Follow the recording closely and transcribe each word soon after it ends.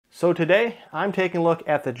So today I'm taking a look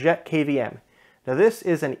at the JetKVM. Now this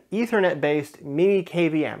is an Ethernet-based mini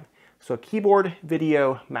KVM, so keyboard,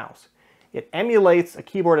 video, mouse. It emulates a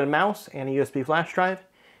keyboard and mouse and a USB flash drive,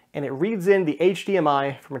 and it reads in the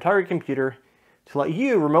HDMI from a target computer to let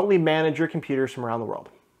you remotely manage your computers from around the world.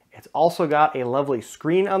 It's also got a lovely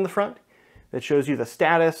screen on the front that shows you the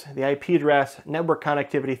status, the IP address, network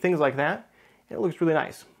connectivity, things like that. And it looks really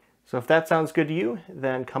nice. So if that sounds good to you,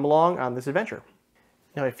 then come along on this adventure.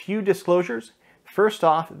 Now, a few disclosures. First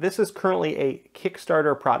off, this is currently a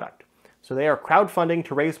Kickstarter product. So they are crowdfunding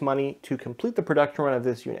to raise money to complete the production run of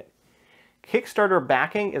this unit. Kickstarter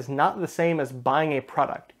backing is not the same as buying a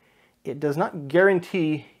product. It does not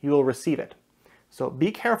guarantee you will receive it. So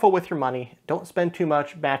be careful with your money. Don't spend too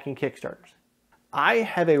much backing Kickstarters. I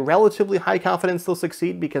have a relatively high confidence they'll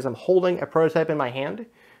succeed because I'm holding a prototype in my hand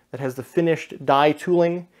that has the finished die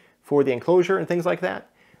tooling for the enclosure and things like that.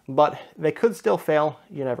 But they could still fail,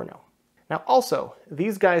 you never know. Now also,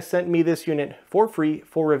 these guys sent me this unit for free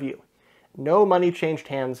for review. No money changed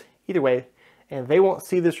hands either way, and they won't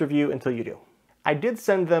see this review until you do. I did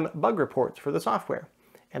send them bug reports for the software,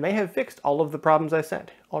 and they have fixed all of the problems I sent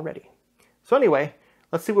already. So anyway,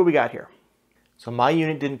 let's see what we got here. So my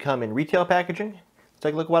unit didn't come in retail packaging. Let's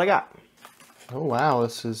take a look at what I got. Oh wow,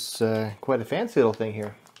 this is quite a fancy little thing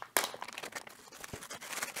here.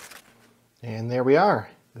 And there we are.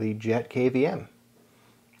 The JetKVM.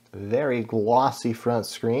 Very glossy front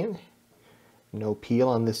screen. No peel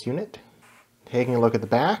on this unit. Taking a look at the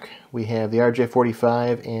back, we have the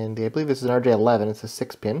RJ45 and I believe this is an RJ11, it's a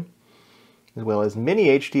 6-pin, as well as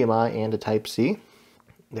mini HDMI and a Type-C.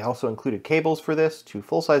 They also included cables for this to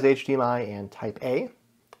full-size HDMI and Type-A.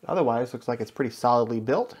 Otherwise, looks like it's pretty solidly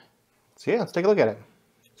built. So yeah, let's take a look at it.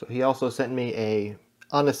 So he also sent me a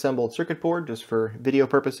unassembled circuit board just for video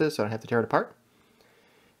purposes, so I don't have to tear it apart.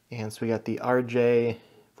 And so we got the RJ45,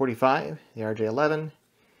 the RJ11.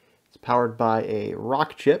 It's powered by a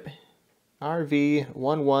rock chip,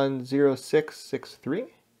 RV110663.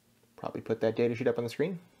 Probably put that datasheet up on the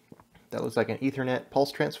screen. That looks like an Ethernet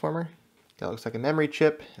pulse transformer. That looks like a memory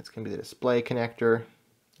chip. It's going to be the display connector.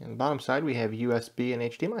 And on the bottom side, we have USB and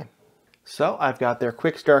HDMI. So I've got their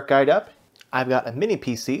quick start guide up. I've got a mini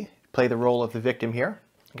PC to play the role of the victim here.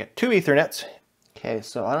 I've got two Ethernets. Okay,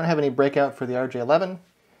 so I don't have any breakout for the RJ11.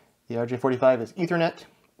 The RJ45 is Ethernet,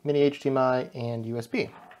 mini HDMI, and USB.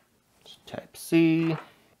 Type-C,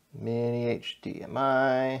 mini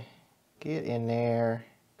HDMI, get in there,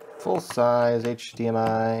 full-size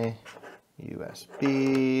HDMI,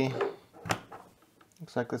 USB.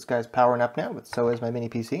 Looks like this guy's powering up now, but so is my mini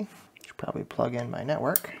PC. Should probably plug in my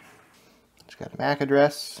network. It's got a MAC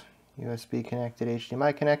address, USB connected,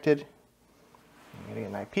 HDMI connected. I'm gonna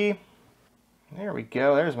get an IP. There we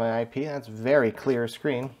go, there's my IP. That's a very clear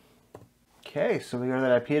screen. Okay, so we go to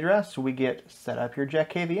that IP address, so we get set up your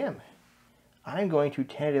JetKVM. I'm going to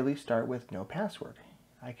tentatively start with no password.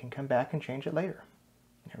 I can come back and change it later.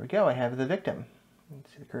 There we go, I have the victim. You can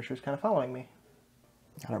see the cursor is kind of following me.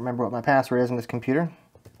 I don't remember what my password is in this computer.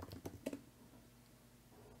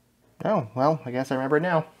 Oh, well, I guess I remember it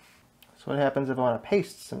now. So what happens if I want to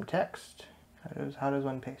paste some text? How does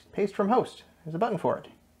one paste? Paste from host. There's a button for it.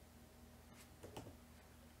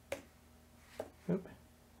 Oop.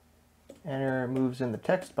 Enter moves in the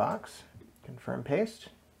text box. Confirm paste.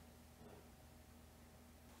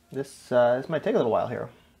 This might take a little while here.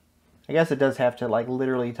 I guess it does have to like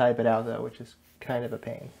literally type it out though, which is kind of a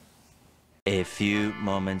pain. A few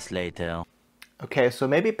moments later. Okay, so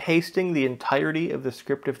maybe pasting the entirety of the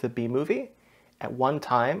script of the B movie at one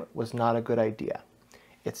time was not a good idea.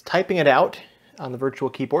 It's typing it out on the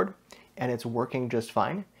virtual keyboard and it's working just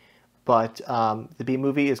fine. But the B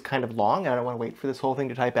movie is kind of long and I don't want to wait for this whole thing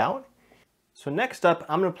to type out. So next up,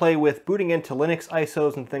 I'm going to play with booting into Linux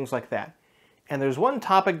ISOs and things like that. And there's one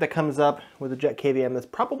topic that comes up with the JetKVM that's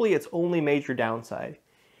probably its only major downside,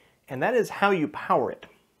 and that is how you power it.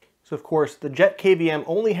 So of course, the JetKVM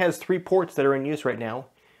only has 3 ports that are in use right now: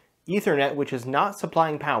 Ethernet, which is not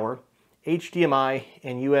supplying power, HDMI,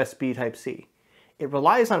 and USB Type-C. It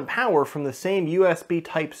relies on power from the same USB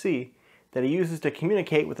Type-C that it uses to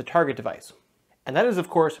communicate with the target device. And that is of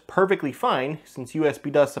course perfectly fine since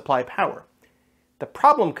USB does supply power. The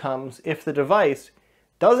problem comes if the device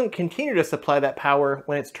doesn't continue to supply that power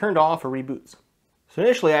when it's turned off or reboots. So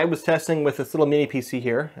initially I was testing with this little mini PC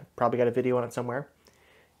here. I've probably got a video on it somewhere.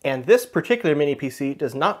 And this particular mini PC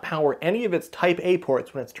does not power any of its Type-A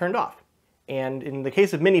ports when it's turned off. And in the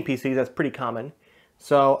case of mini PCs, that's pretty common.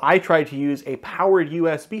 So I tried to use a powered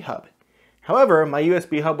USB hub. However, my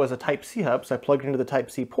USB hub was a Type-C hub, so I plugged into the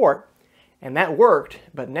Type-C port, and that worked,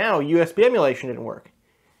 but now USB emulation didn't work.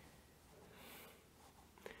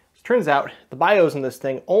 Turns out the BIOS in this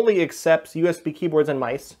thing only accepts USB keyboards and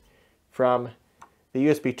mice from the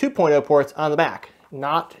USB 2.0 ports on the back,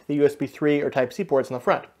 not the USB 3 or Type-C ports on the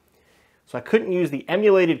front. So I couldn't use the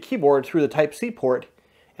emulated keyboard through the Type-C port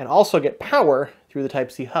and also get power through the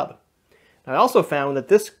Type-C hub. Now, I also found that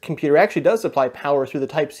this computer actually does supply power through the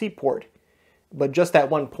Type-C port, but just that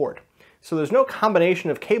one port. So there's no combination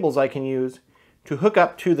of cables I can use to hook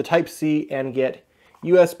up to the Type-C and get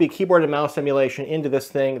USB keyboard and mouse emulation into this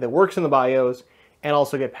thing that works in the BIOS and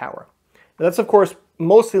also get power. Now, that's of course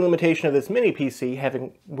mostly a limitation of this mini PC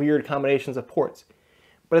having weird combinations of ports,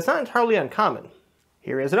 but it's not entirely uncommon.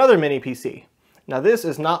 Here is another mini PC. Now this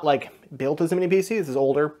is not like built as a mini PC, this is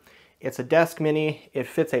older. It's a desk mini, it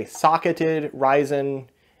fits a socketed Ryzen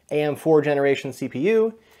AM4 generation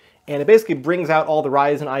CPU, and it basically brings out all the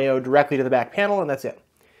Ryzen I/O directly to the back panel, and that's it.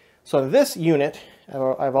 So this unit,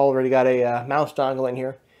 I've already got a mouse dongle in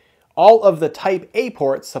here, all of the Type A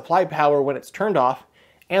ports supply power when it's turned off,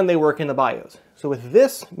 and they work in the BIOS. So with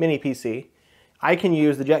this mini PC, I can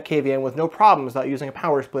use the JetKVM with no problems without using a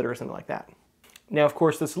power splitter or something like that. Now, of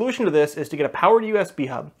course, the solution to this is to get a powered USB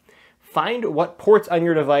hub, find what ports on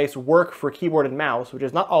your device work for keyboard and mouse, which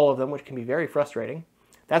is not all of them, which can be very frustrating.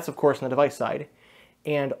 That's, of course, on the device side.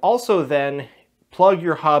 And also then plug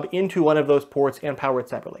your hub into one of those ports and power it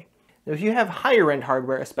separately. Now, if you have higher-end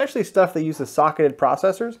hardware, especially stuff that uses socketed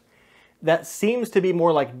processors, that seems to be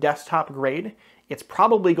more like desktop grade. It's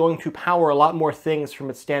probably going to power a lot more things from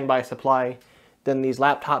its standby supply than these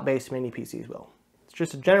laptop-based mini PCs will. It's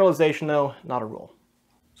just a generalization though, not a rule.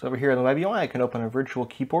 So over here in the web UI, I can open a virtual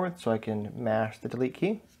keyboard so I can mash the delete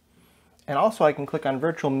key. And also I can click on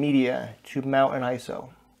virtual media to mount an ISO.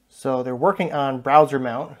 So they're working on browser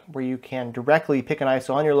mount where you can directly pick an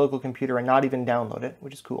ISO on your local computer and not even download it,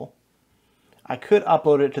 which is cool. I could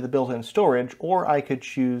upload it to the built-in storage, or I could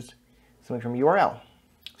choose something from URL.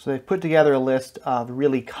 So they've put together a list of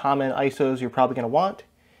really common ISOs you're probably going to want. In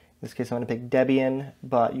this case, I'm going to pick Debian,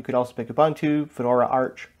 but you could also pick Ubuntu, Fedora,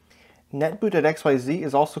 Arch. Netboot.xyz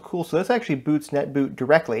is also cool. So this actually boots netboot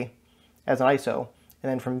directly as an ISO.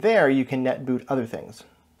 And then from there, you can netboot other things.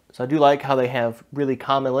 So I do like how they have really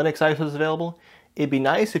common Linux ISOs available. It'd be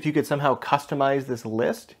nice if you could somehow customize this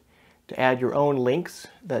list to add your own links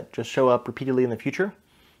that just show up repeatedly in the future.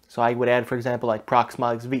 So I would add, for example, like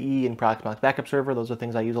Proxmox VE and Proxmox Backup Server. Those are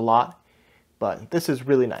things I use a lot. But this is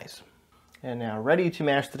really nice. And now ready to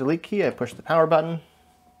mash the delete key, I push the power button.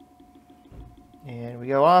 And we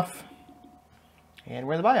go off. And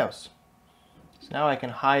we're in the BIOS. So now I can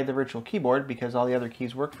hide the virtual keyboard because all the other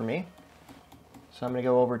keys work for me. So I'm going to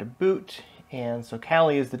go over to boot. And so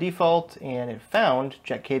Kali is the default, and it found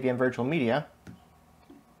JetKVM Virtual Media.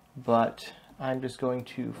 But I'm just going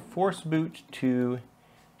to force boot to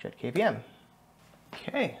JetKVM.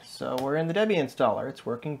 Okay, so we're in the Debian installer. It's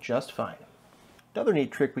working just fine. Another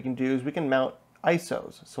neat trick we can do is we can mount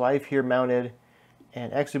ISOs. So I've here mounted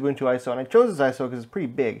an Xubuntu ISO, and I chose this ISO because it's pretty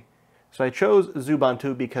big. So I chose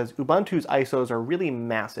Xubuntu because Ubuntu's ISOs are really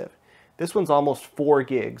massive. This one's almost 4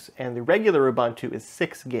 gigs, and the regular Ubuntu is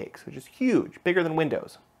 6 gigs, which is huge, bigger than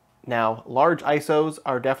Windows. Now, large ISOs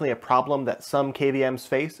are definitely a problem that some KVMs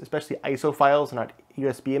face, especially ISO files, not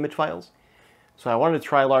USB image files. So I wanted to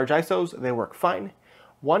try large ISOs, they work fine.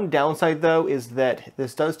 One downside though is that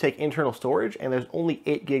this does take internal storage, and there's only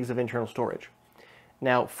 8 gigs of internal storage.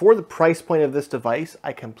 Now, for the price point of this device,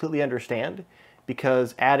 I completely understand,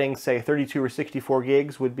 because adding, say, 32 or 64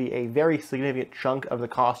 gigs would be a very significant chunk of the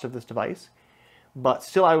cost of this device. But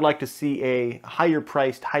still, I would like to see a higher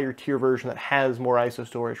priced, higher tier version that has more ISO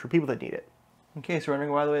storage for people that need it. In case you're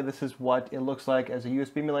wondering, by the way, this is what it looks like as a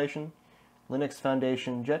USB emulation. Linux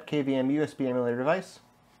Foundation JetKVM USB emulator device.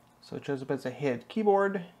 So it shows up as a HID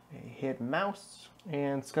keyboard, a HID mouse,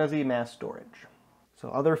 and SCSI mass storage. So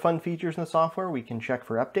other fun features in the software, we can check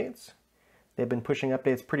for updates. They've been pushing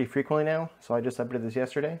updates pretty frequently now, so I just updated this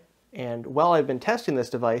yesterday. And while I've been testing this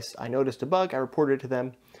device, I noticed a bug, I reported it to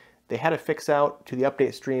them. They had a fix out to the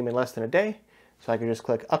update stream in less than a day, so I could just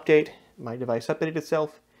click update, my device updated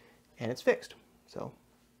itself, and it's fixed. So,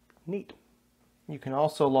 neat. You can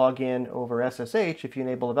also log in over SSH if you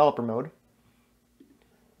enable developer mode.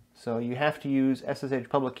 So you have to use SSH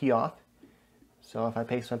public key auth. So if I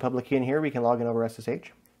paste my public key in here, we can log in over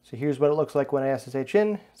SSH. So here's what it looks like when I SSH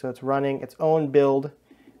in. So it's running its own build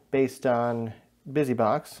based on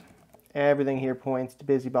Busybox. Everything here points to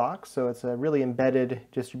Busybox, so it's a really embedded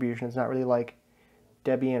distribution. It's not really like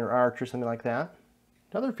Debian or Arch or something like that.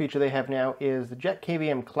 Another feature they have now is the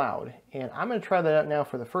JetKVM Cloud, and I'm going to try that out now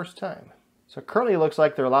for the first time. So currently it looks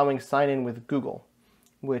like they're allowing sign-in with Google,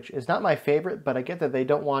 which is not my favorite, but I get that they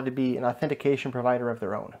don't want to be an authentication provider of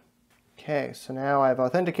their own. Okay, so now I've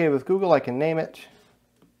authenticated with Google, I can name it,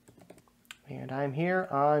 and I'm here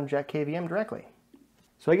on JetKVM directly.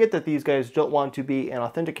 So I get that these guys don't want to be an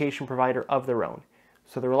authentication provider of their own.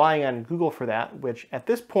 So they're relying on Google for that, which at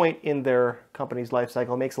this point in their company's life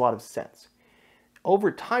cycle makes a lot of sense.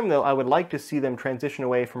 Over time though, I would like to see them transition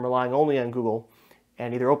away from relying only on Google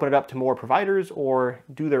and either open it up to more providers or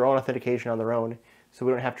do their own authentication on their own so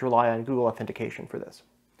we don't have to rely on Google authentication for this.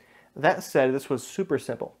 That said, this was super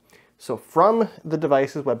simple. So from the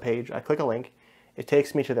device's webpage, I click a link, it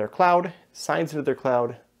takes me to their cloud, signs into their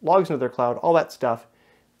cloud, logs into their cloud, all that stuff,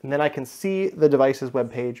 and then I can see the device's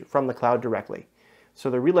webpage from the cloud directly. So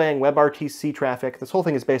they're relaying WebRTC traffic. This whole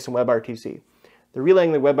thing is based on WebRTC. They're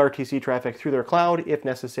relaying the WebRTC traffic through their cloud if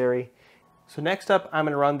necessary. So next up, I'm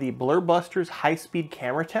going to run the BlurBuster's high-speed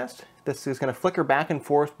camera test. This is going to flicker back and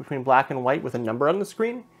forth between black and white with a number on the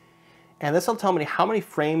screen. And this will tell me how many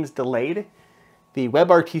frames delayed the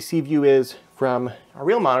WebRTC view is from a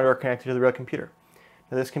real monitor connected to the real computer.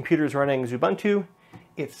 Now this computer is running Ubuntu.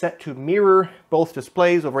 It's set to mirror both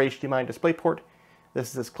displays over HDMI and DisplayPort. This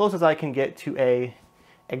is as close as I can get to a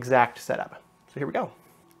exact setup. So here we go.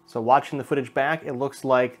 So watching the footage back, it looks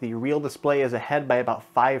like the real display is ahead by about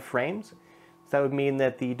 5 frames. So that would mean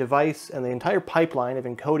that the device and the entire pipeline of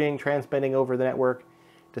encoding, transmitting over the network,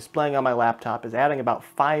 displaying on my laptop is adding about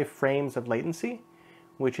 5 frames of latency,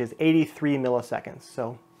 which is 83 milliseconds.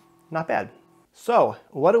 So not bad. So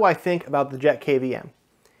what do I think about the JetKVM?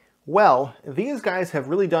 Well, these guys have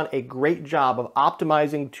really done a great job of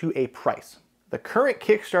optimizing to a price. The current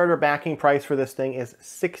Kickstarter backing price for this thing is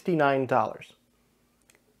 $69.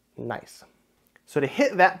 Nice. So to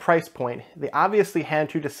hit that price point, they obviously had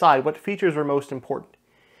to decide what features were most important.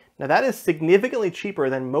 Now that is significantly cheaper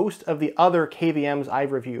than most of the other KVMs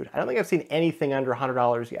I've reviewed. I don't think I've seen anything under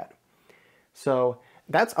 $100 yet. So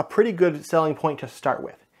that's a pretty good selling point to start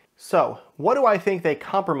with. So what do I think they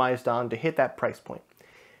compromised on to hit that price point?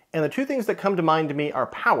 And the two things that come to mind to me are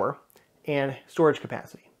power and storage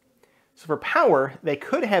capacity. So for power, they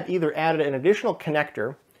could have either added an additional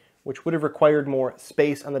connector, which would have required more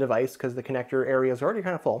space on the device because the connector area is already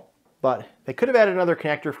kind of full, but they could have added another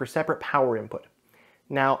connector for separate power input.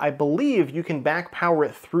 Now, I believe you can back power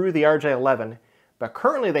it through the RJ11, but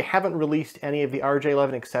currently they haven't released any of the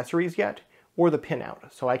RJ11 accessories yet, or the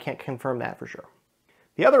pinout, so I can't confirm that for sure.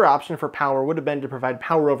 The other option for power would have been to provide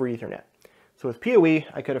power over Ethernet. So with PoE,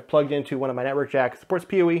 I could have plugged into one of my network jacks, supports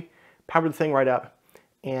PoE, powered the thing right up,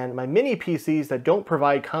 and my mini PCs that don't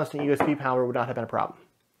provide constant USB power would not have been a problem.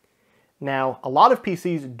 Now, a lot of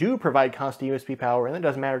PCs do provide constant USB power, and it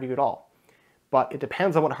doesn't matter to you at all. But it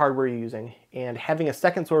depends on what hardware you're using, and having a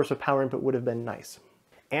second source of power input would have been nice.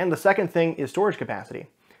 And the second thing is storage capacity.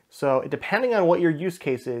 So depending on what your use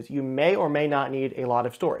case is, you may or may not need a lot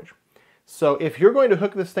of storage. So if you're going to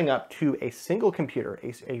hook this thing up to a single computer,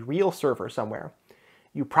 a real server somewhere,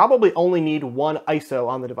 you probably only need one ISO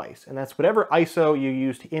on the device, and that's whatever ISO you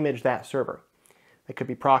use to image that server. It could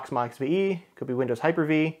be Proxmox VE, could be Windows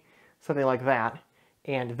Hyper-V, something like that.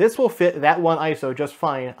 And this will fit that one ISO just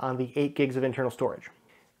fine on the 8 gigs of internal storage.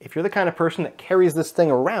 If you're the kind of person that carries this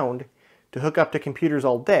thing around to hook up to computers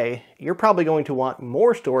all day, you're probably going to want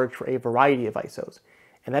more storage for a variety of ISOs.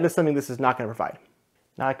 And that is something this is not going to provide.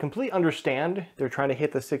 Now, I completely understand they're trying to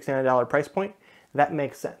hit the $69 price point. That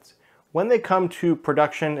makes sense. When they come to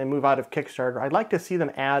production and move out of Kickstarter, I'd like to see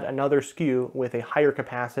them add another SKU with a higher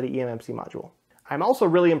capacity eMMC module. I'm also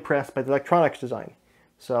really impressed by the electronics design.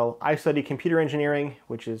 So I study computer engineering,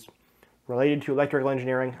 which is related to electrical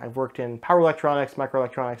engineering. I've worked in power electronics,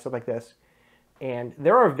 microelectronics, stuff like this. And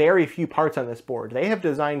there are very few parts on this board. They have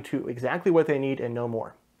designed to exactly what they need and no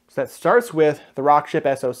more. So that starts with the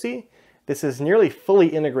Rockchip SoC. This is nearly fully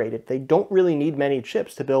integrated. They don't really need many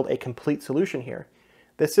chips to build a complete solution here.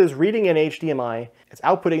 This is reading in HDMI, it's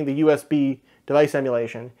outputting the USB device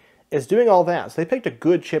emulation, it's doing all that. So they picked a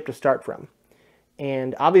good chip to start from.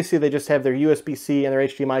 And obviously they just have their USB-C and their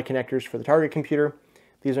HDMI connectors for the target computer.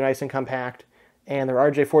 These are nice and compact. And their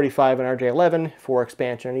RJ45 and RJ11 for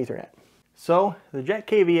expansion and Ethernet. So the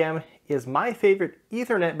JetKVM is my favorite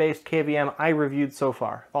Ethernet-based KVM I reviewed so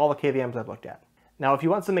far, of all the KVMs I've looked at. Now if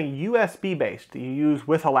you want something USB-based that you use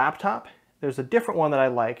with a laptop, there's a different one that I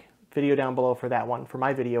like. Video down below for that one, for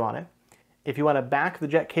my video on it. If you want to back the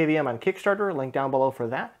JetKVM on Kickstarter, link down below for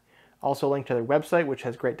that. Also link to their website, which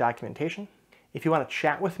has great documentation. If you want to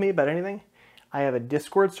chat with me about anything, I have a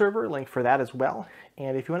Discord server, link for that as well.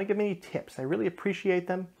 And if you want to give me any tips, I really appreciate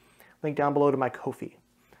them. Link down below to my Ko-fi.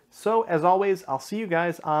 So as always, I'll see you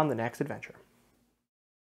guys on the next adventure.